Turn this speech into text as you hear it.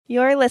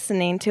You're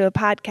listening to a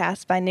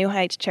podcast by New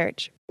Heights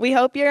Church. We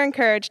hope you're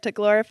encouraged to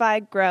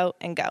glorify, grow,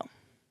 and go.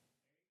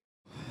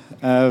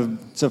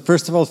 So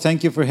first of all,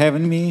 thank you for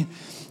having me.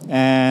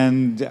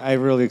 And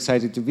I'm really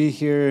excited to be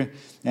here.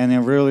 And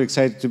I'm really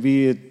excited to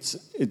be it's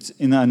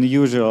in an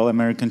unusual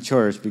American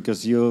church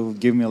because you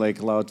give me like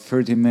about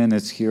 30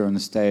 minutes here on the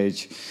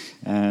stage.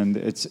 And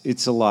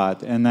it's a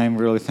lot. And I'm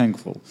really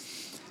thankful.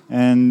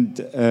 And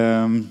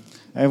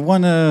I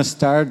want to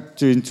start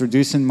to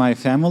introducing my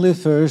family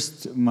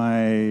first.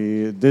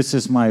 This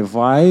is my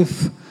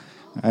wife.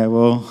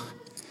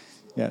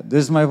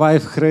 This is my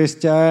wife,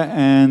 Christia,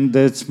 and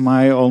that's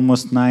my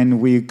almost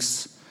 9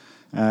 weeks.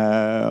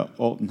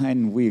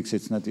 9 weeks.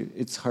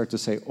 It's hard to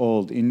say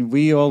old.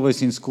 We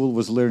always in school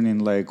was learning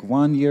like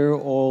 1 year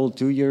old,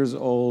 2 years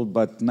old,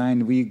 but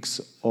 9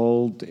 weeks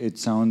old. It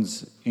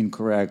sounds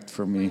incorrect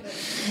for me.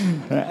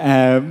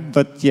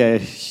 But yeah,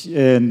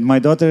 and my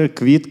daughter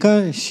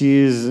Kvitka,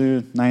 she's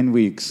 9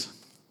 weeks.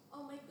 Oh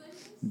my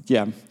goodness.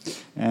 Yeah,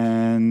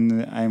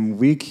 and I'm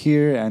weak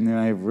here, and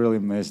I really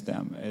miss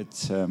them.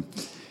 It's.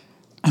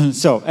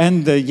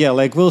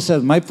 Like Will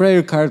said, my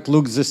prayer card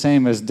looks the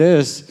same as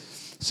this,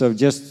 so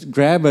just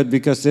grab it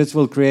because this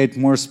will create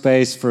more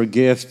space for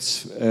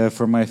gifts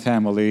for my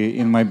family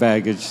in my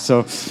baggage.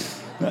 So,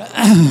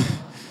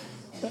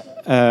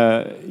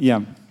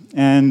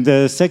 And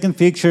the second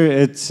picture,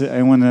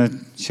 I want to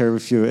share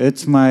with you.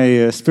 It's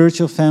my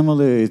spiritual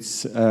family.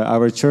 It's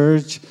our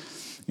church.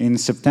 In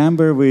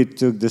September, we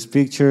took this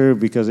picture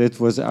because it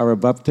was our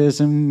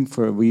baptism.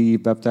 We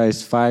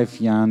baptized 5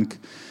 young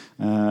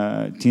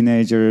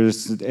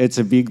teenagers. It's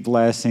a big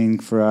blessing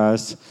for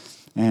us,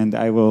 and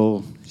I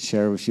will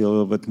share with you a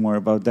little bit more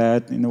about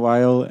that in a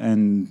while.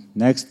 And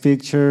next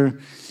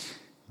picture,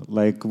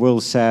 like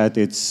Will said,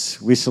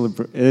 it's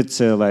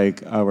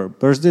like our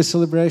birthday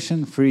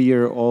celebration,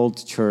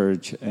 3-year-old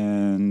church,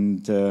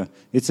 and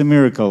it's a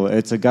miracle.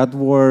 It's a God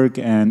work,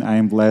 and I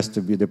am blessed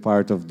to be the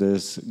part of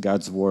this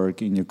God's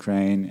work in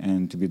Ukraine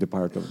and to be the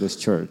part of this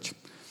church.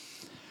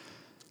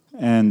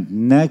 And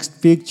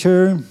next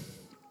picture.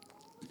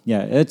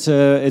 Yeah, it's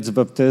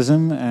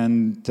baptism,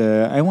 and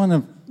I want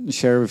to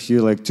share with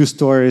you like 2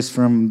 stories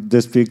from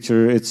this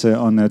picture. It's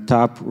on the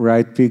top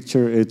right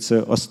picture. It's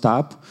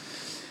Ostap.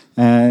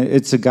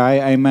 It's a guy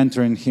I'm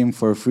mentoring him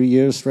for 3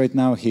 years right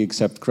now. He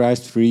accepted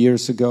Christ 3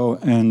 years ago,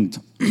 and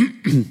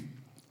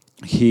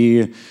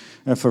he,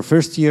 for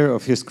first year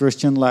of his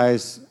Christian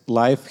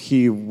life,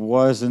 he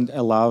wasn't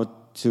allowed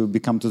to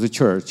become to the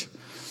church.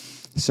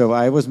 So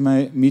I was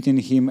meeting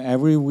him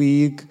every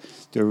week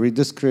to read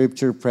the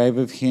scripture, pray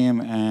with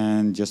him,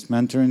 and just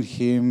mentoring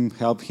him,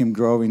 help him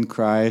grow in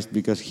Christ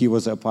because he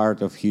was a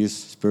part of his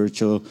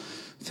spiritual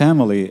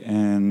family,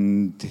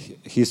 and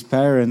his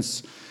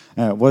parents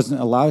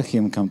wasn't allowed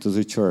him come to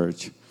the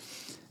church.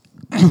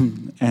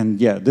 And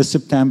this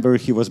September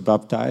he was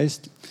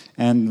baptized,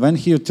 and when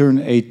he turned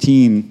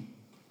 18,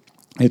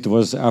 it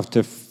was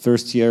after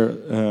first year,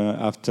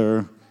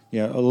 after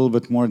a little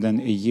bit more than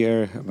a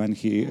year when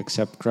he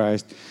accepted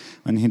Christ,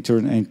 when he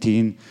turned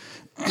 18.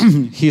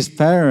 His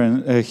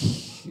parent,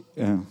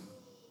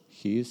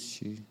 she,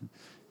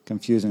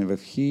 confusing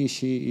with he,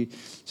 she.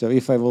 So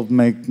if I will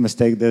make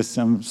mistake this,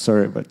 I'm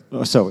sorry. But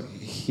so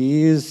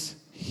his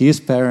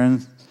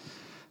parents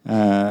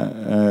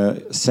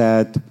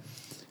said,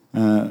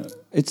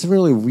 it's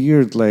really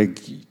weird, like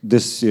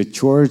this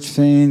church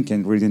thing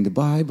and reading the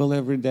Bible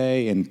every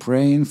day and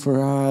praying for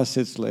us.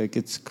 It's like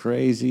it's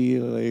crazy,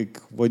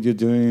 like what you're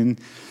doing.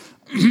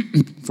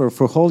 For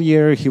a whole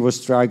year, he was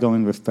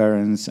struggling with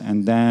parents,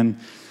 and then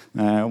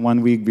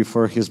 1 week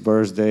before his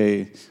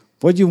birthday,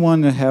 what do you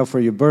want to have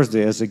for your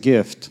birthday as a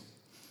gift?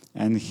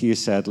 And he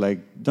said, like,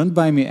 don't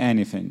buy me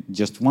anything,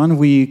 just 1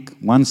 week,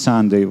 1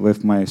 Sunday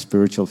with my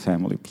spiritual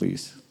family,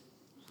 please.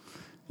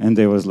 And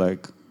they was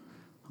like,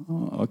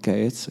 oh,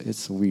 okay,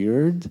 it's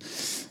weird.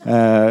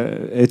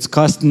 It's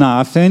cost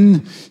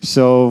nothing,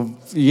 so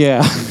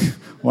yeah,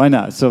 why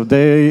not? So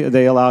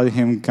they allowed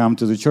him come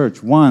to the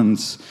church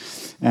once.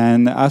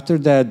 And after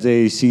that,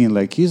 they seen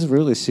like he's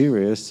really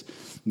serious.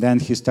 Then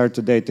he started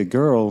to date a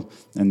girl,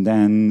 and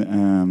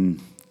then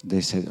they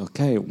said,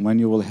 "Okay, when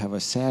you will have a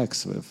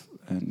sex with?"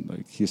 And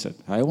like he said,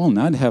 "I will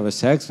not have a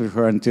sex with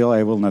her until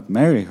I will not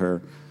marry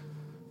her."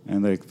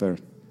 And like they're,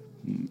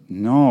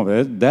 "No,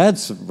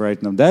 that's right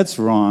now. That's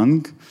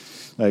wrong.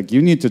 Like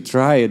you need to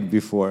try it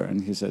before."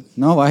 And he said,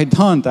 "No, I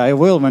don't. I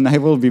will when I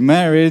will be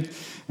married,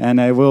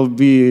 and I will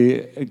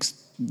be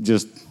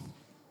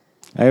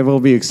I will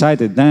be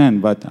excited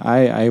then, but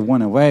I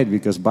want to wait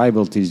because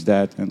Bible teaches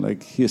that." And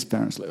like his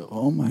parents, like,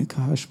 "Oh my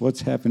gosh,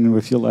 what's happening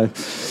with your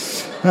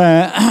life?"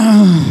 But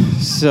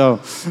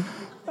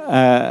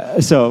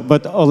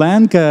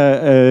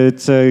Olenka,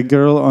 it's a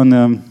girl on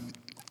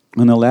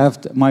the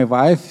left. My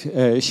wife,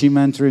 she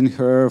mentoring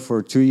her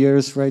for 2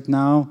 years right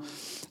now,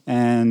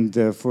 and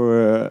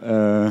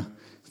for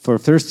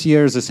first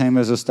years, the same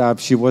as Ostap,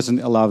 she wasn't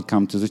allowed to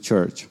come to the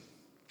church.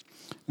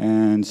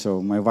 And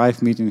so my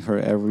wife meeting her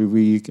every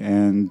week,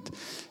 and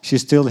she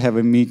still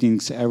having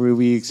meetings every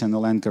week. And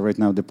Olenka right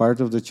now the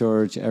part of the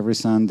church every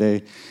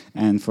Sunday.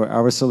 And for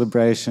our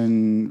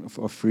celebration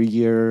of 3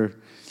 year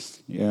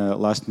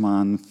last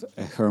month,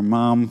 her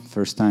mom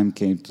first time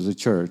came to the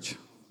church.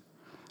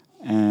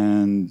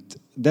 And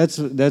that's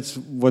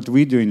what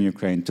we do in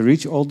Ukraine. To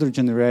reach older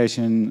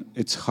generation,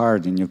 it's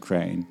hard in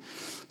Ukraine.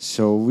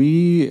 So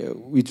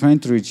we trying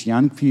to reach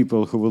young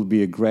people who will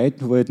be a great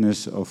witness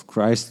of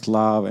Christ's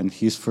love and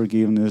His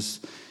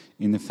forgiveness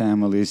in the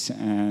families.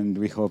 And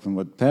we hope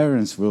what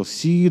parents will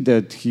see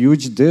that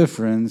huge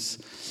difference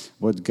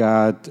what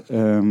God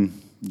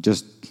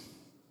just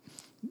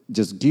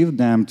give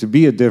them to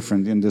be a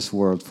different in this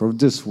world, for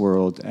this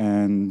world,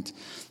 and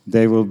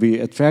they will be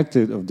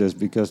attracted of this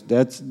because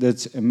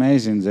that's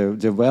amazing.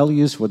 The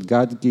values what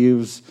God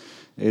gives,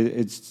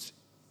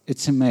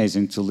 it's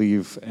amazing to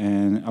live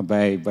and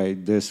obey by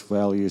these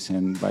values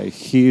and by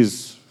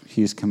His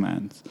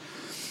commands.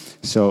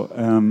 So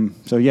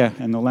yeah,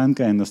 and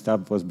Olenka and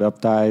Ostap was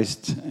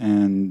baptized,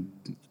 and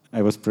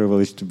I was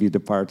privileged to be the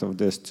part of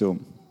this too.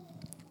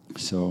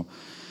 So,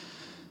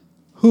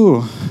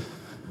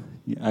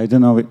 I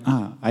don't know.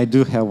 I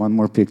do have one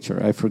more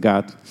picture. I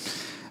forgot.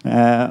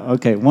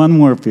 Okay, one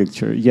more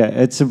picture. Yeah,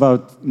 it's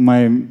about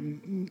my,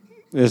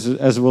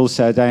 as Will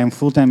said, I am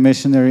full-time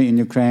missionary in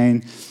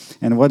Ukraine.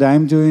 And what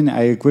I'm doing,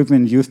 I equip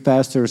youth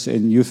pastors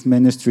and youth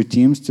ministry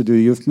teams to do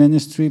youth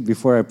ministry.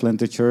 Before I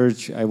planted a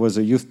church, I was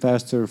a youth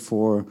pastor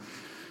for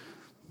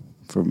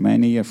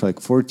many years, for like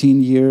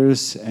 14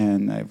 years,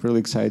 and I'm really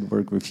excited to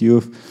work with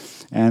youth.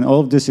 And all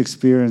of this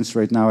experience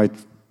right now,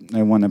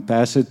 I want to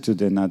pass it to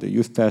another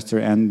youth pastor,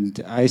 and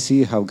I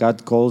see how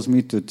God calls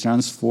me to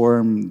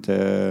transform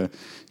the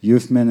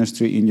youth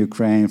ministry in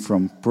Ukraine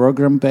from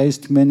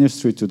program-based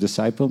ministry to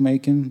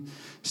disciple-making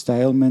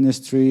style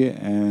ministry.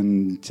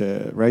 And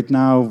right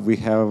now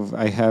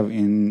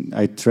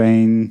I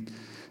train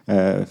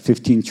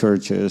 15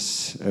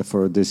 churches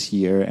for this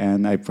year,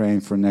 and I pray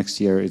for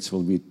next year it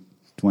will be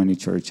 20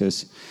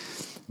 churches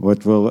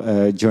what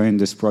will join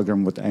this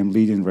program what I'm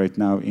leading right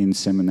now in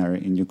seminary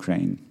in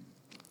Ukraine.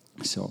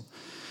 So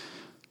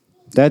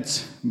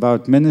that's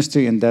about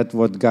ministry, and that's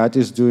what God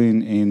is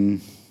doing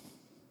in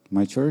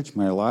my church,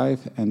 my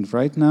life. And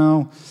right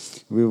now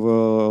we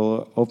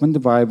will open the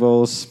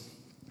Bibles,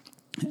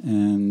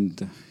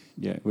 and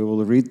we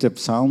will read the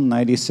Psalm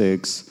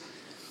 96,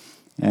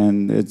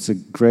 and it's a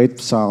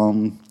great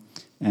psalm.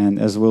 And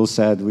as Will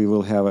said, we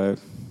will have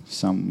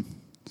some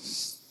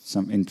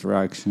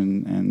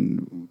interaction,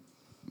 and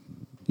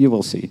you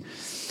will see.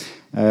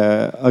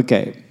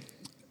 Okay.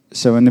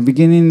 So in the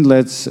beginning,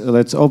 let's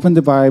open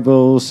the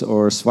Bibles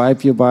or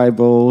swipe your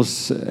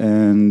Bibles,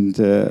 and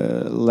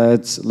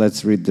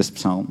let's read this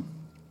psalm.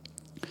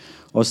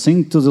 Oh,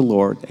 sing to the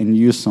Lord a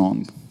new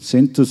song.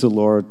 Sing to the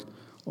Lord,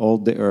 all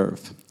the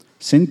earth.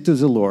 Sing to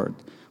the Lord,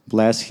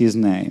 bless His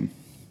name.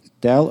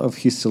 Tell of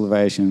His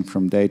salvation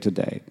from day to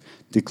day.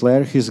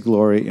 Declare His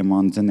glory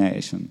among the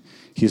nation,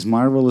 His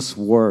marvelous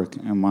work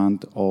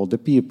among all the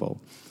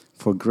people.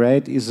 For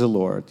great is the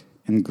Lord,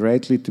 and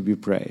greatly to be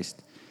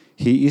praised.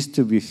 He is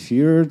to be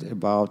feared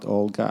above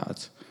all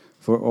gods,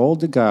 for all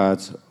the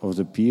gods of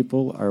the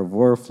people are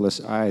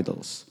worthless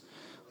idols.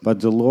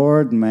 But the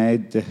Lord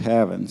made the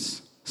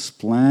heavens.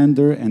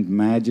 Splendor and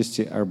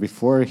majesty are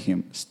before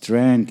Him.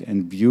 Strength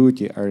and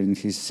beauty are in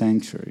His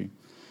sanctuary.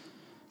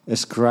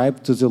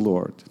 Ascribe to the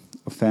Lord,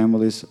 O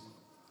families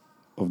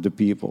of the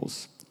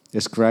peoples.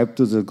 Ascribe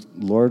to the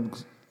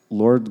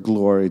Lord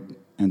glory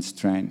and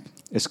strength.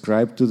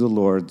 Ascribe to the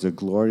Lord the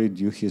glory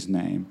due His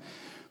name.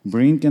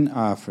 Bring an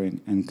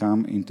offering and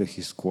come into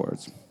His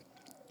courts.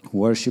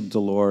 Worship the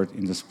Lord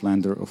in the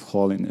splendor of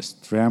holiness.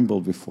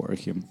 Tremble before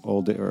Him,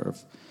 all the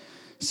earth.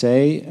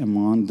 Say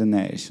among the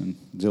nations,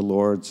 the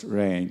Lord's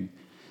reign.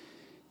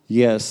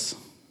 Yes,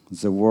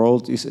 the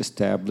world is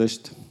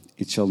established.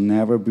 It shall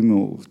never be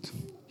moved.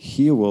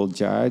 He will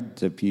judge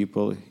the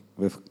people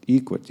with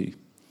equity.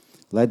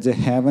 Let the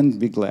heaven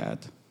be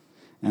glad,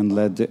 and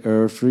let the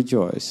earth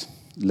rejoice.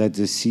 Let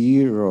the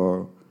sea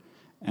roar,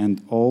 and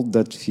all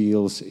that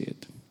feels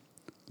it.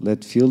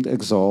 Let field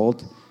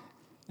exult,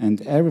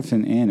 and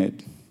everything in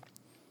it.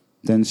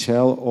 Then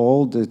shall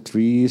all the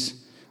trees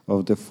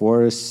of the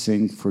forest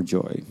sing for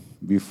joy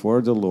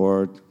before the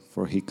Lord,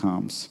 for He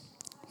comes.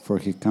 For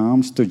He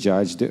comes to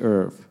judge the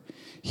earth.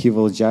 He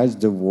will judge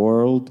the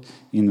world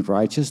in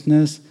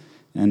righteousness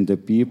and the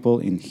people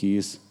in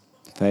His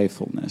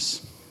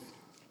faithfulness.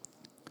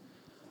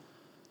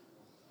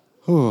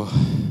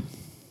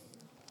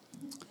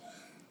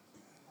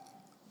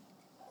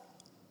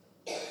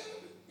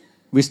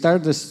 We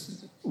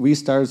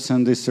start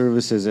Sunday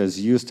services as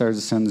you start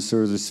the Sunday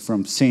service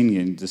from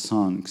singing the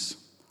songs.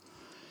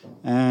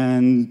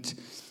 And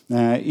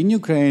in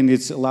Ukraine,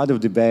 it's a lot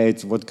of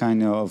debate what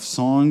kind of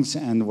songs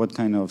and what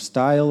kind of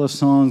style of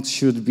songs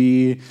should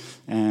be,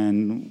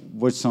 and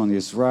what song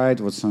is right,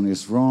 what song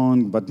is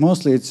wrong. But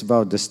mostly it's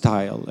about the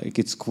style. Like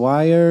it's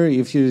choir.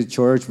 If you're a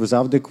church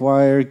without the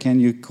choir, can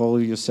you call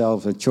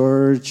yourself a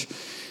church?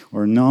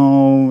 or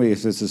no,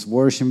 if this is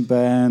worship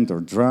band or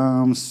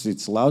drums,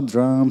 it's loud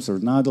drums or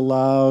not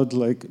allowed.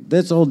 Like,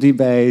 that's all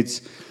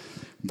debates.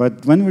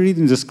 But when we read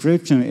in the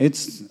scripture,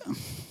 it's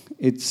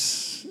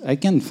I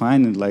can't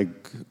find it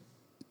like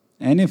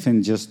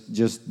anything.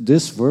 Just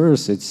this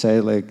verse, it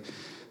say like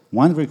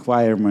one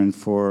requirement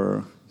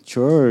for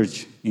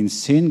church in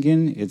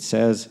singing. It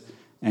says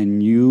a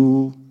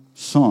new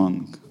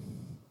song.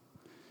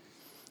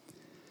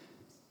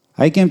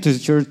 I came to the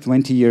church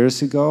 20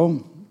 years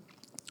ago,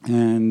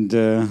 and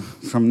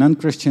from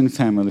non-Christian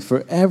family.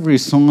 For every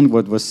song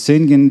what was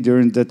singing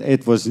during that,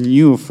 it was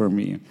new for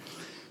me.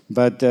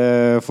 But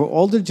for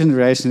older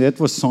generation, that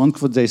was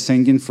songs what they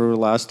singing for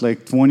last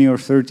like 20 or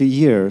 30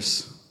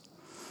 years.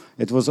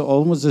 It was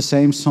almost the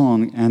same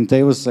song, and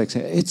they was like,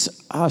 it's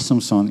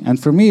awesome song. And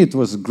for me, it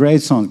was a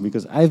great song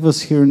because I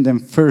was hearing them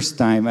first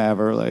time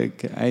ever.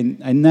 Like I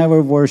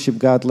never worshiped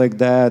God like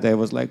that. I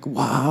was like,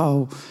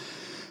 wow,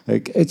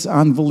 like it's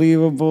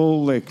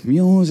unbelievable. Like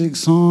music,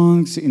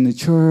 songs in the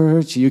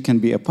church, you can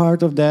be a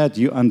part of that.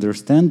 You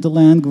understand the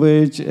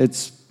language.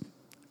 It's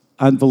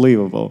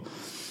unbelievable.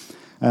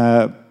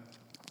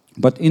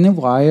 But in a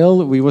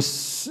while, we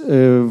was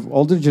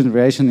older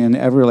generation in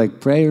every like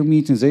prayer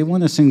meetings. They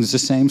want to sing the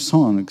same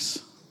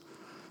songs,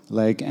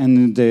 like,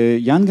 and the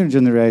younger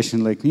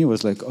generation like me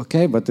was like,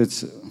 okay, but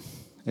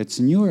it's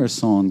newer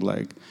song,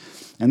 like,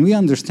 and we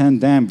understand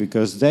them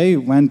because they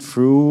went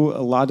through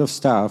a lot of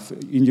stuff.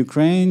 In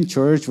Ukraine,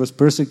 church was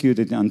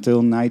persecuted until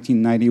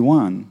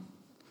 1991,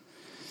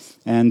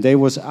 and they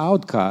was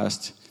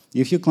outcast.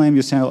 If you claim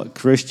yourself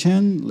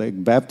Christian,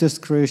 like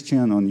Baptist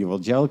Christian or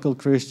evangelical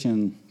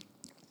Christian,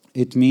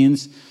 it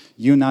means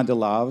you're not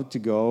allowed to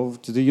go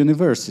to the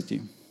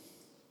university.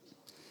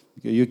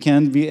 You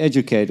can't be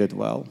educated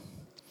well.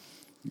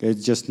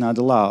 It's just not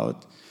allowed.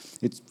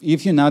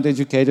 If you're not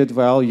educated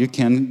well, you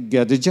can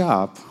get a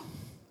job,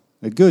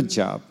 a good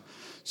job.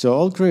 So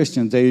all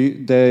Christians,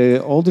 the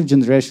older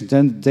generation,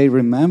 then they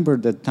remember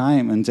that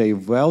time and they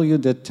value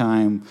that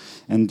time,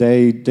 and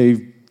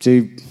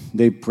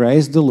they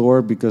praise the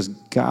Lord because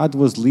God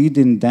was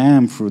leading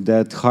them through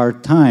that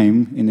hard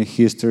time in the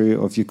history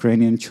of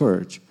Ukrainian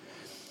church.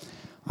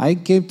 I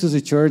came to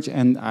the church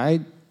and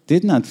I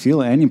did not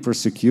feel any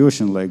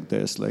persecution like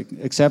this, like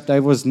except I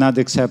was not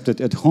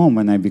accepted at home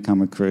when I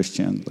became a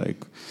Christian. Like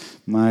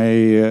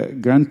my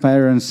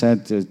grandparents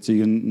said that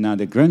you're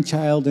not a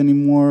grandchild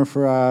anymore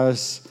for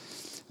us.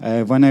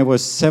 When I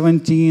was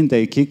 17,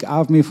 they kicked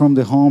out me from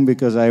the home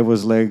because I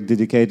was like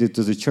dedicated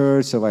to the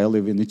church. So I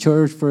lived in the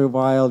church for a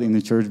while, in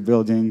the church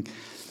building,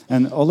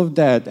 and all of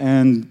that.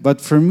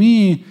 But for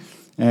me,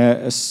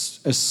 a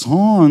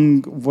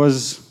song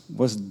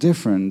was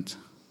different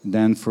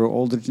than for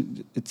older.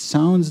 It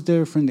sounds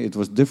different. It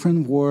was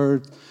different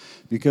word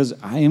because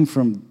I am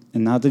from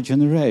another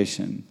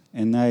generation,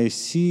 and I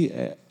see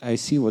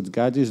what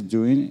God is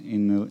doing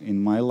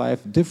in my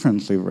life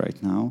differently right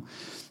now.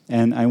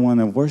 And I want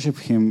to worship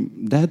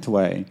Him that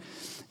way.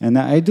 And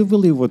I do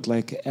believe what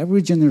like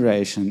every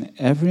generation,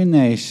 every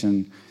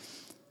nation,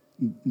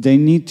 they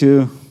need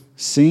to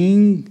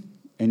sing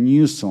a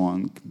new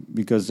song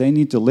because they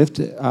need to lift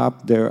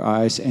up their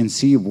eyes and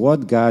see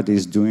what God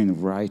is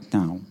doing right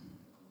now.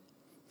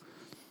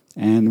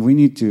 And we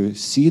need to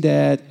see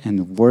that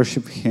and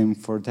worship Him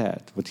for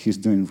that, what He's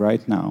doing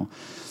right now.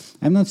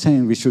 I'm not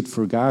saying we should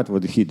forget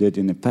what He did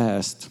in the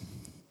past,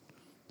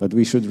 but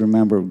we should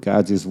remember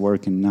God is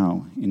working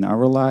now in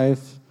our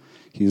life.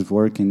 He's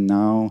working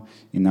now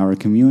in our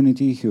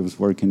community. He was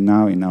working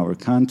now in our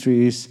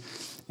countries.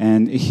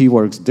 And He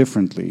works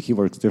differently. He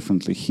works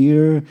differently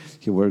here.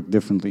 He worked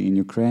differently in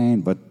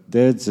Ukraine. But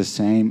that's the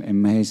same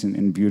amazing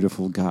and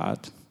beautiful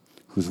God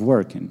who's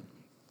working.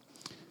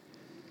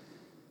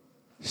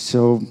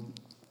 So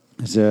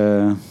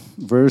the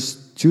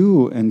verse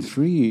 2 and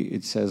 3,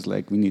 it says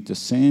like we need to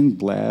sing,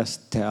 bless,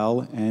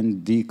 tell,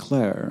 and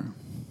declare.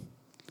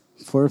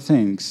 4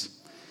 things.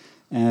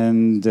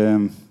 And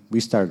we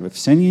start with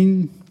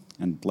singing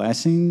and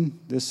blessing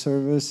this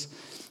service.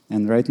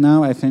 And right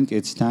now, I think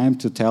it's time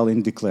to tell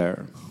and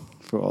declare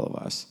for all of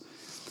us.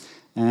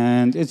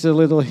 And it's a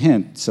little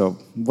hint. So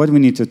what do we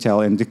need to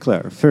tell and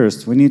declare?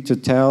 First, we need to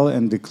tell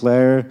and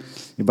declare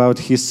about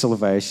His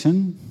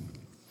salvation.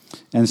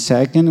 And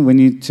second, we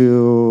need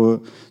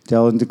to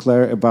tell and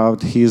declare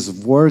about His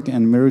work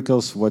and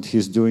miracles, what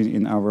He's doing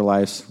in our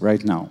lives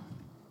right now.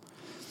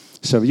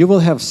 So you will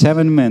have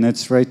 7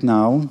 minutes right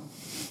now.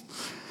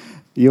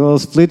 You will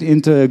split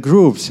into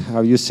groups,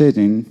 how you're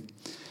sitting.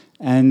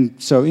 And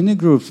so in the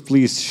groups,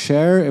 please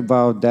share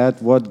about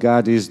that, what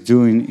God is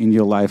doing in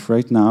your life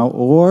right now,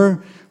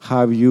 or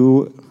how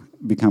you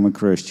become a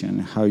Christian,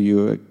 how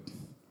you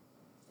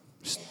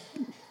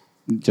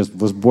just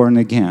was born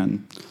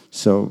again.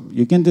 So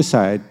you can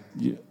decide,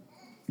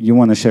 you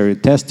want to share your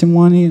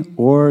testimony,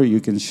 or you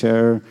can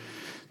share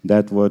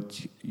that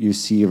what you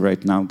see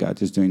right now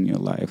God is doing in your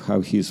life,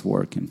 how He's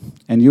working.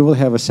 And you will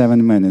have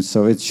 7 minutes,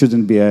 so it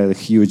shouldn't be a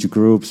huge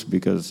groups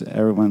because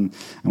everyone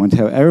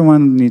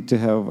need to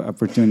have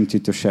opportunity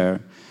to share.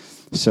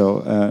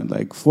 So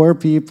like 4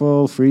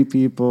 people, 3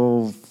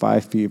 people,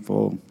 5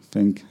 people,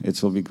 think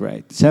it will be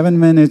great. 7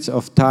 minutes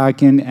of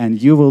talking,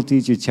 and you will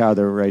teach each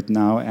other right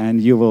now,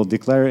 and you will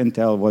declare and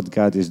tell what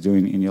God is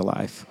doing in your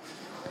life.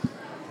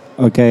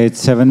 Okay, it's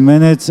 7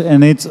 minutes,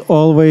 and it's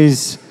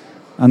always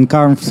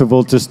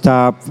uncomfortable to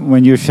stop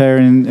when you're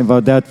sharing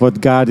about that,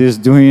 what God is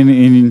doing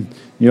in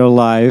your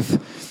life.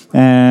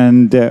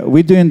 And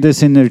we're doing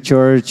this in our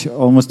church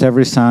almost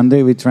every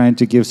Sunday. We're trying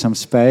to give some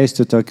space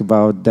to talk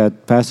about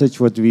that passage,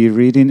 what we're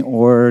reading,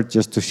 or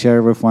just to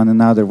share with one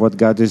another what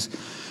God is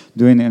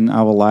doing in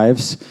our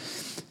lives.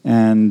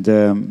 And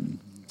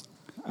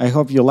I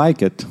hope you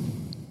like it.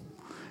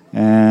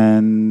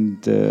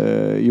 And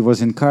you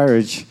was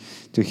encouraged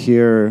to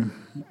hear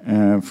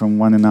from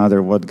one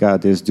another what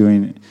God is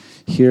doing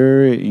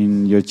here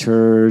in your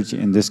church,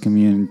 in this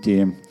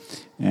community.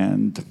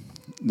 And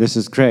this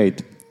is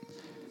great.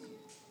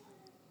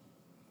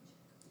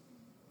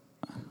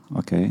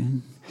 Okay.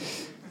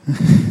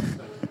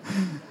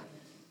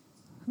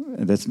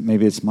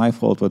 Maybe it's my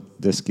fault what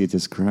this kid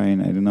is crying.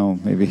 I don't know.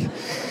 Maybe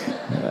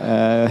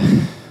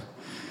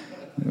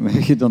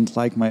maybe you don't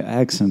like my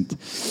accent.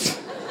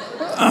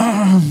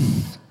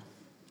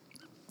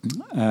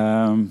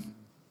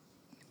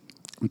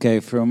 Okay,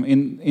 from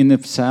in the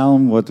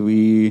psalm, what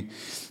we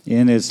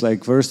in it's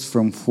like verse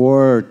from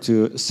 4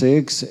 to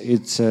 6.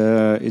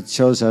 It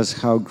shows us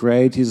how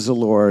great is the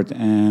Lord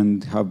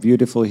and how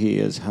beautiful He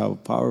is, how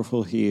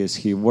powerful He is.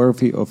 He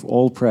worthy of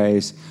all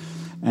praise,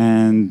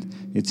 and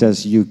it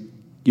says you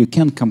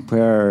can't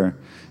compare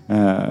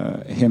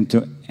Him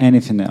to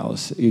anything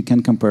else. You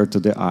can compare to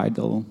the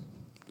idol.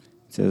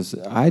 It says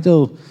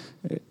idol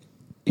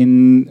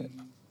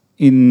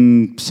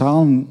in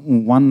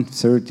Psalm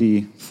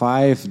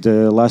 135,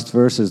 the last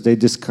verses, they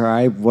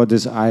describe what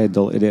is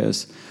idol it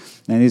is.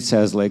 And it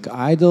says, like,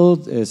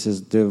 idol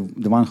is the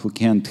one who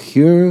can't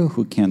hear,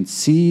 who can't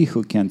see,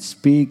 who can't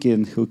speak,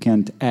 and who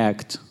can't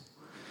act.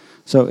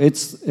 So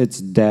it's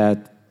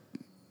that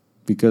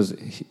because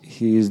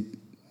he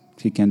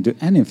can do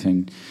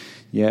anything.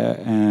 Yeah,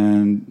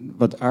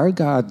 but our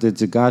God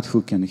is a God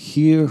who can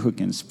hear, who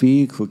can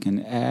speak, who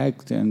can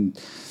act, and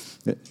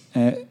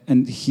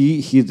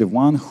he's the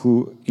one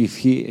who, if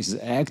he is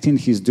acting,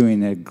 he's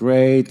doing a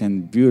great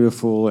and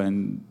beautiful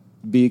and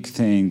big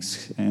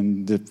things.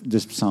 And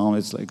this psalm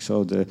is like,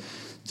 so the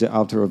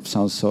author of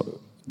psalm, so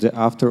the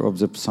author of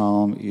the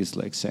psalm is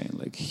like saying,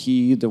 like,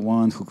 he the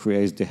one who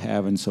creates the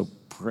heaven, so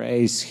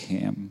praise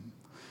him.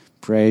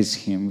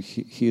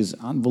 He is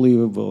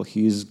unbelievable.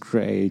 He is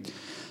great.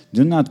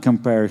 Do not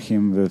compare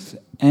him with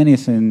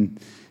anything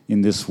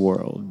in this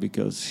world,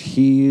 because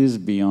he is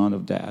beyond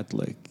of that.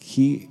 Like,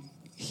 he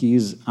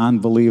is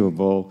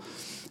unbelievable.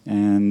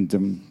 And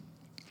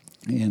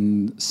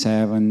in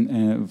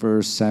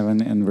verse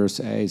 7 and verse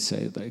 8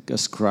 say, like,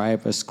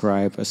 ascribe.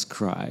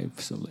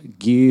 So, like,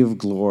 give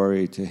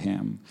glory to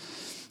him.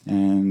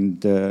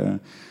 And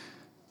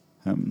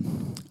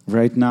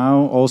right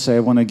now, also, I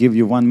want to give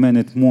you 1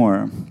 minute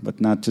more,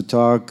 but not to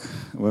talk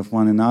with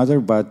one another,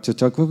 but to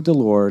talk with the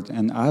Lord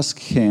and ask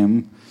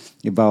him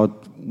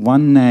about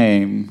one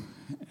name,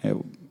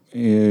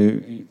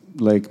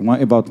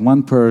 about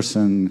one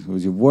person who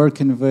you're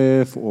working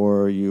with,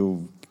 or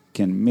you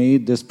can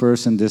meet this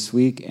person this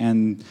week,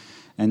 and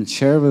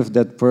share with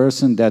that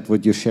person that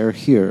what you share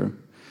here,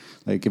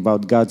 like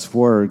about God's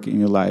work in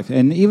your life.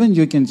 And even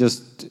you can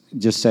just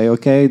say,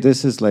 okay,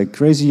 this is like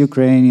crazy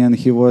Ukrainian.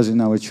 He was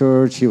in our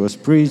church, he was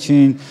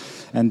preaching,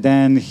 and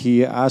then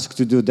he asked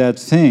to do that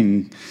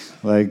thing.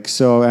 Like,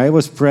 so I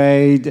was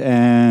prayed,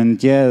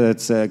 and yeah,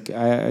 that's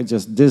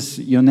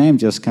your name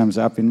just comes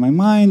up in my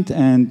mind,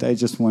 and I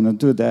just want to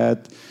do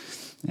that.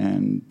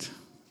 And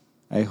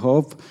I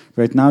hope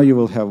right now you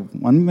will have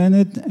 1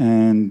 minute,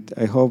 and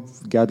I hope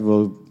God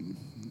will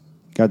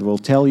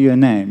tell you a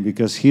name,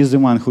 because he's the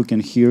one who can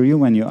hear you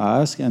when you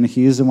ask, and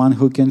he is the one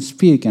who can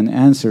speak and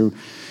answer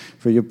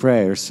for your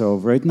prayers. So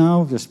right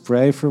now, just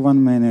pray for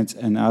 1 minute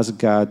and ask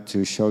God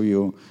to show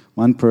you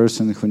one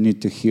person who needs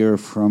to hear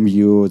from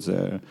you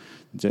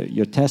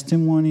your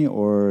testimony,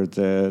 or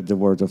the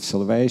word of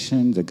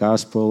salvation, the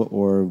gospel,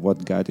 or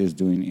what God is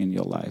doing in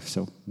your life.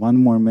 So 1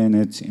 more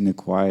minute in the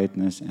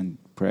quietness and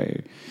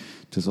pray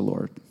to the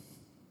Lord.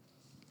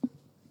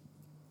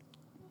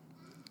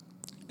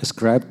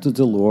 Ascribe to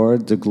the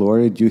Lord the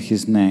glory due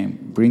his name.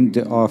 Bring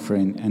the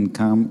offering and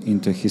come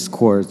into his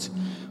courts.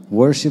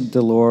 Worship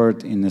the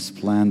Lord in the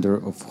splendor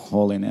of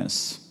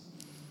holiness.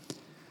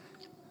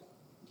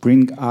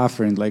 Bring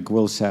offering, like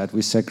Will said,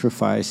 we're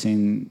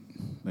sacrificing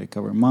like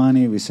our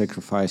money, we're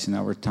sacrificing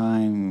our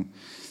time.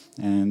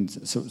 And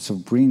so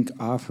bring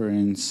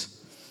offerings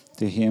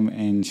to him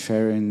and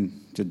sharing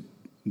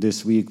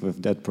this week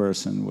with that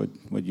person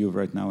what you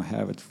right now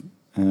have it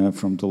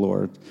from the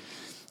Lord.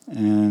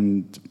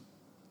 And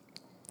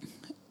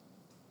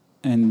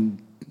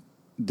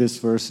this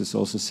verse is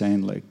also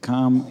saying, like,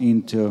 come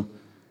into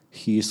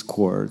his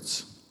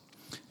courts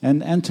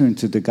and enter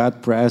into the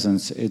God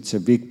presence. It's a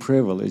big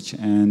privilege,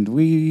 and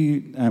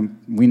we're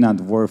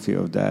not worthy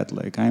of that.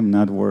 Like, I'm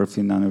not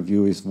worthy, none of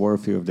you is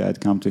worthy of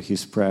that. Come to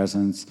his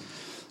presence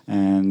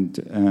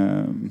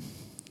and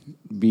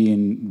be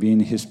in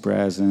His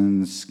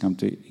presence, come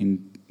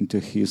into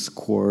His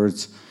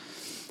courts,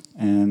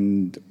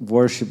 and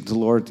worship the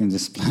Lord in the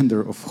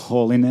splendor of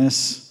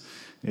holiness.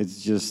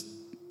 It's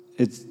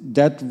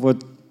that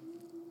what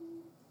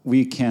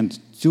we can't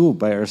do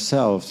by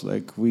ourselves.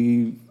 Like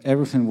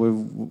everything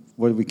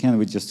what we can,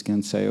 we just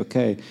can say,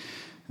 okay,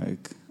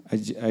 like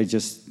I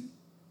just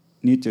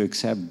need to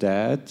accept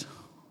that,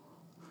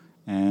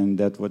 and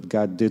that what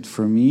God did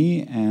for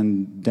me,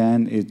 and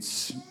then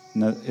it's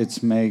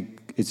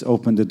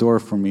opened the door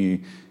for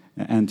me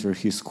to enter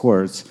His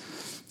courts.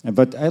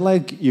 But I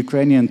like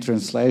Ukrainian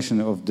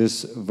translation of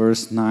this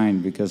verse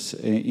 9, because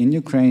in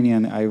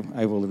Ukrainian,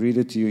 I will read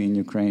it to you in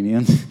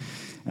Ukrainian.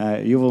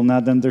 You will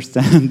not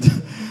understand.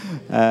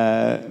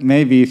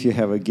 Maybe if you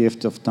have a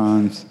gift of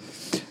tongues.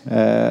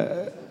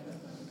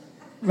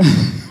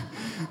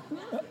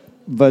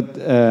 But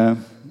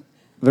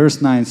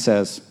verse 9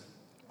 says,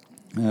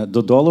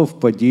 «Додолу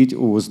впадіть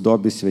у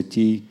воздобі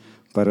святій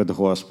перед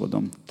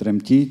Господом,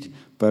 тремтіть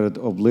перед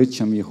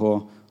обличчям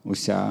Його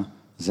уся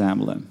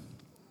земля».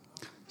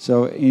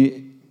 So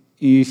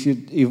if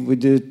we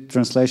did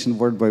translation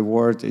word by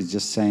word, it's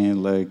just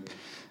saying like,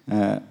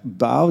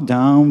 bow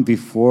down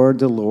before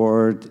the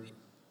Lord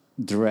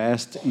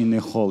dressed in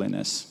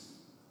holiness.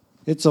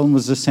 It's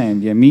almost the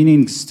same. Yeah,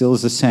 meaning still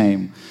the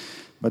same.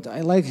 But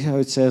I like how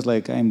it says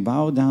like, I'm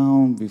bow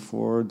down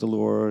before the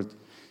Lord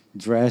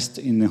dressed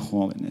in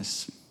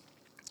holiness.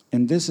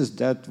 And this is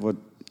what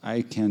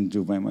I can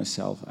do by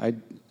myself.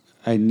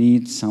 I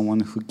need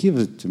someone who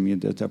gives it to me,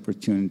 that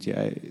opportunity.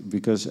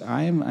 Because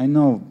I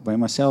know by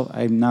myself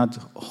I'm not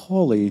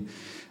holy.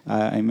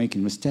 I'm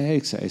making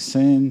mistakes, I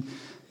sin,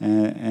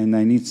 and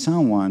I need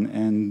someone.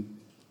 And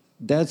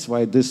that's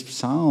why this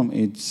psalm,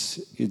 it's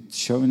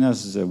showing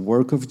us the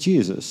work of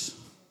Jesus.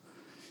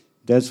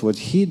 That's what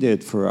He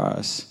did for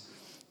us,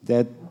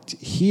 that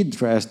He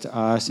dressed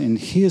us in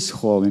His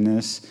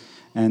holiness,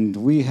 and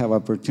we have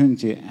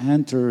opportunity to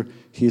enter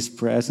His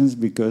presence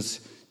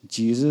because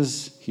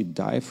Jesus, He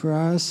died for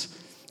us.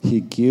 He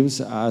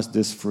gives us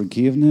this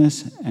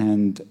forgiveness,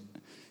 and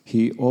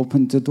He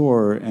opened the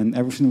door. And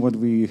everything what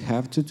we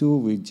have to do,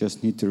 we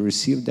just need to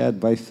receive that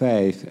by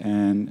faith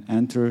and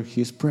enter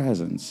His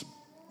presence.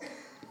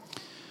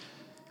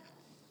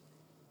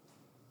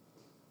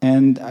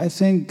 And I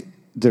think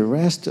the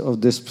rest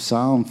of this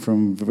psalm,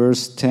 from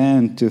verse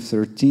 10 to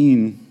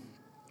 13,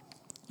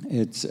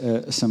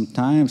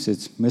 sometimes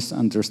it's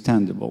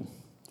misunderstandable,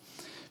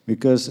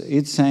 because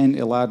it's saying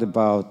a lot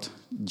about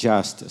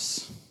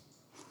justice.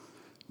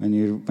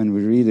 When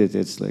we read it,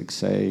 it's like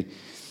say,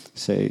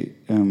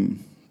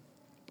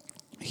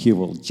 He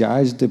will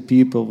judge the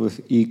people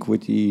with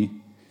equity.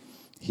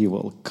 He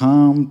will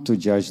come to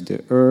judge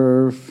the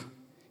earth.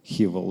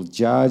 He will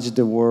judge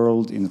the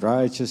world in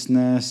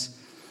righteousness.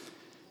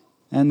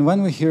 And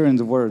when we hear in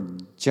the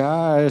word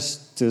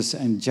justice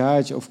and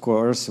judge, of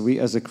course, we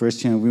as a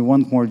Christian, we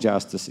want more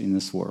justice in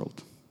this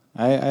world.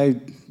 I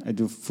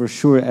do for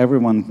sure.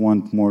 Everyone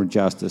wants more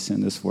justice in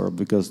this world,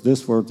 because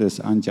this world is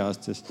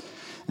injustice,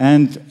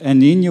 and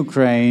in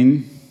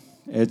Ukraine,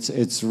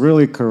 it's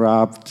really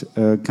corrupt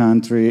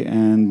country,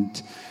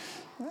 and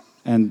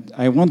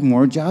I want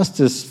more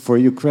justice for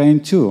Ukraine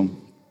too.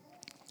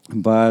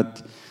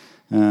 But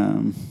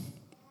do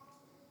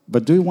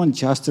you want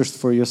justice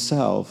for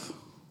yourself,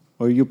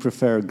 or you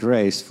prefer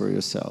grace for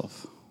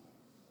yourself?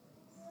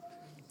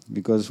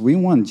 Because we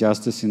want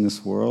justice in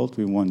this world,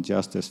 we want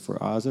justice for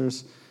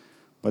others,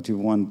 but we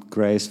want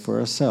grace for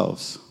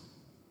ourselves.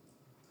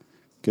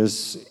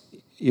 Because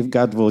if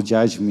God will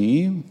judge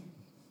me,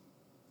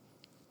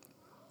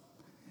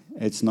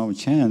 it's no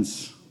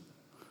chance.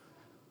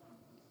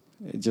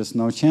 It's just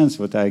no chance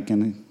that I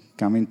can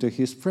come into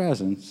His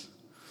presence.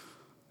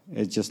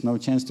 It's just no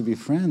chance to be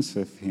friends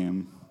with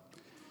Him,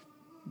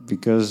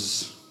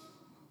 because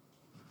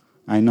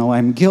I know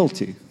I'm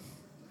guilty.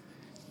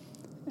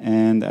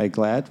 And I'm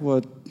glad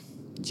what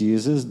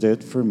Jesus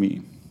did for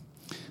me.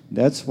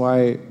 That's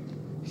why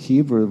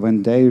Hebrew,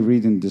 when they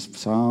read in this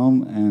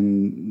psalm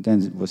and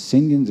then was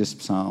singing this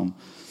psalm,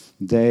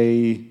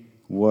 they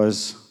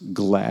was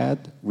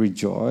glad,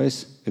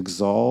 rejoice,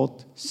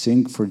 exalt,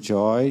 sing for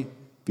joy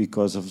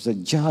because of the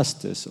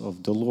justice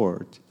of the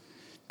Lord.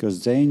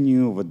 Because they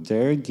knew what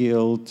their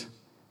guilt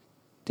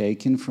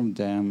taken from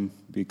them,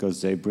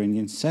 because they bring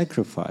in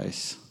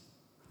sacrifice.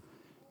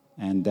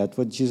 And that's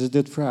what Jesus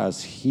did for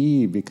us.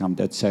 He became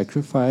that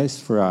sacrifice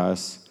for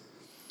us.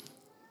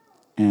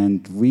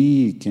 And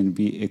we can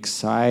be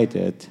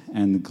excited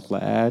and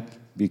glad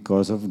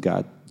because of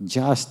God's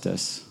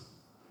justice.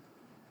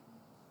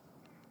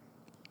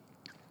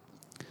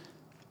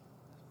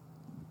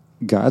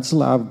 God's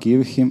love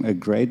gave Him a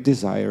great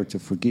desire to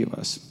forgive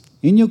us.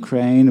 In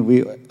Ukraine,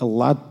 we a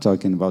lot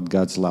talking about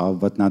God's love,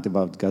 but not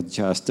about God's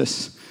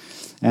justice.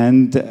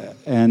 And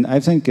I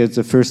think it's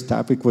the first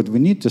topic what we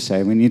need to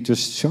say. We need to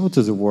show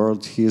to the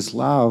world His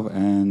love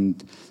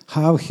and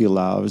how He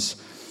loves,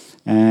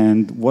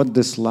 and what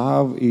this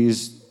love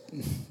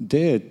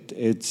did.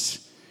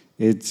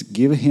 It's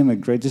give Him a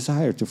great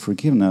desire to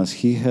forgive us.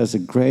 He has a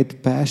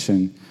great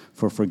passion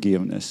for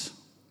forgiveness.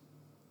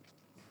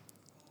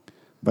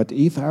 But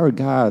if our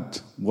God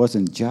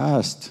wasn't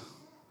just,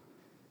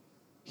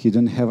 he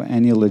didn't have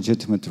any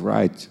legitimate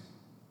right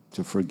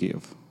to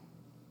forgive.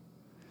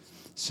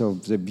 So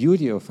the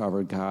beauty of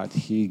our God,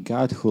 he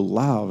God who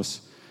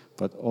loves,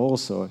 but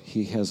also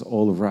he has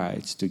all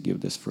rights to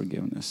give this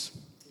forgiveness.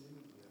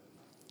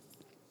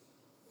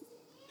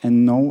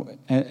 And no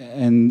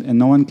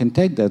one can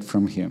take that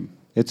from him.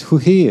 It's who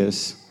he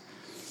is.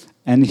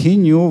 And he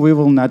knew we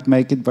will not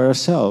make it by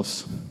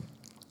ourselves.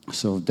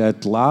 So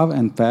that love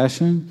and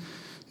passion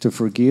to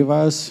forgive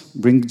us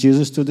bring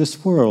Jesus to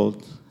this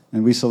world.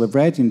 And we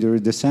celebrate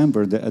during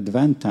December, the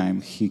Advent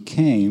time. He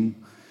came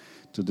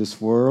to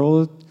this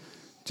world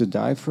to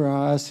die for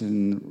us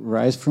and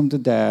rise from the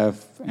dead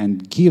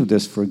and give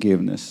this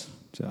forgiveness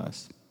to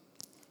us.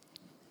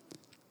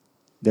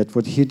 That's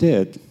what he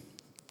did.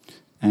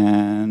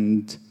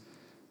 And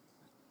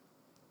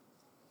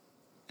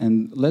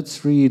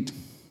let's read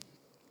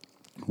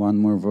one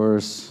more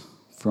verse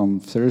from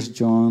 1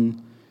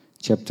 John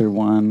chapter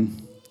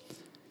 1,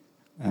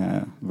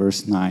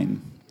 verse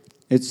 9.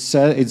 It's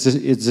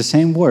the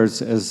same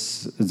words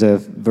as the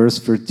verse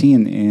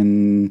 13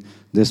 in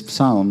this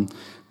psalm,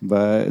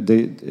 but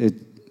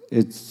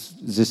it's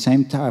the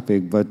same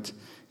topic, but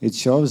it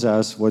shows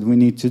us what we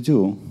need to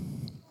do.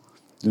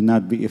 Do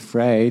not be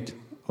afraid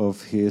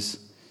of his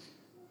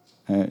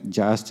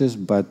justice,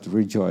 but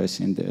rejoice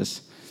in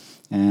this.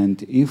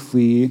 And if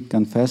we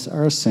confess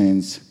our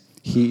sins,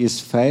 he is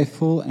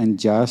faithful and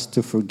just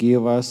to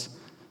forgive us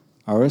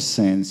our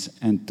sins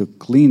and to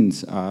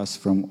cleanse us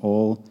from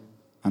all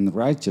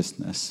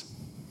unrighteousness.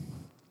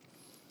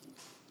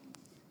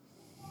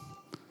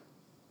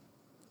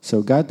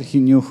 So God, he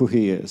knew who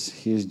he is.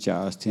 He is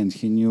just, and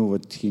he knew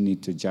what he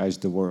needed to judge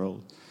the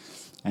world.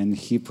 And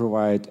he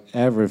provided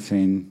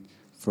everything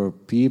for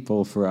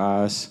people, for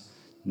us,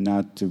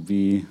 not to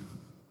be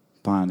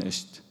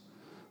punished,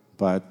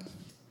 but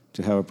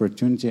to have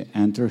opportunity to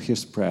enter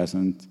his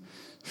presence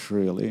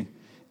freely.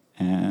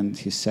 And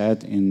he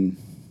said in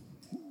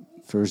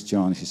 1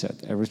 John, he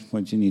said, everything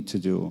what you need to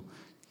do,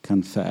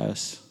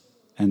 confess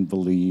and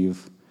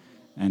believe,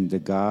 and the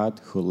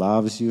God who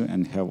loves you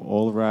and have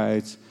all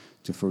rights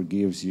to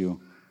forgive you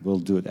will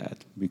do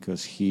that,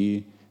 because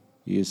he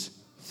is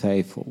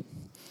faithful.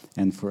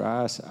 And for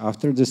us,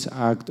 after this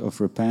act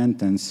of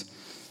repentance,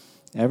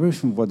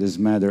 everything what is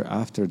matter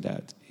after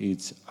that,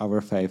 it's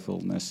our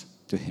faithfulness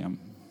to him.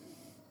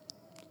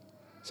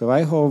 So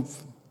I hope,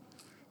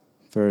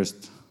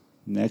 first,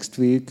 next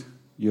week,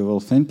 you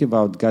will think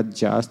about God's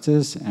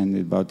justice and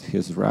about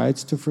his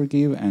rights to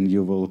forgive, and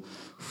you will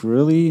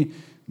really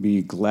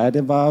be glad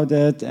about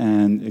it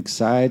and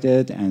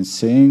excited and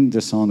sing the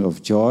song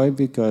of joy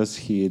because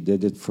he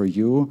did it for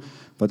you.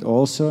 But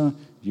also,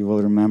 you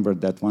will remember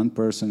that one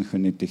person who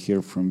needs to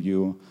hear from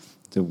you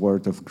the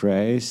word of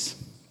grace,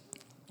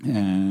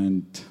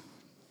 and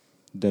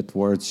that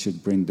word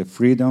should bring the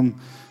freedom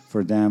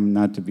for them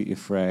not to be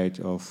afraid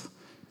of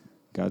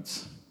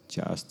God's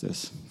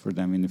justice for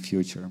them in the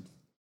future.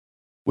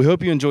 We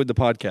hope you enjoyed the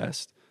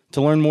podcast.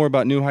 To learn more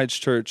about New Heights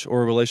Church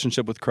or a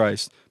relationship with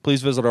Christ,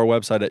 please visit our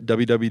website at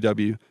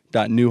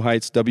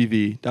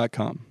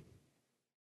www.newheightswv.com.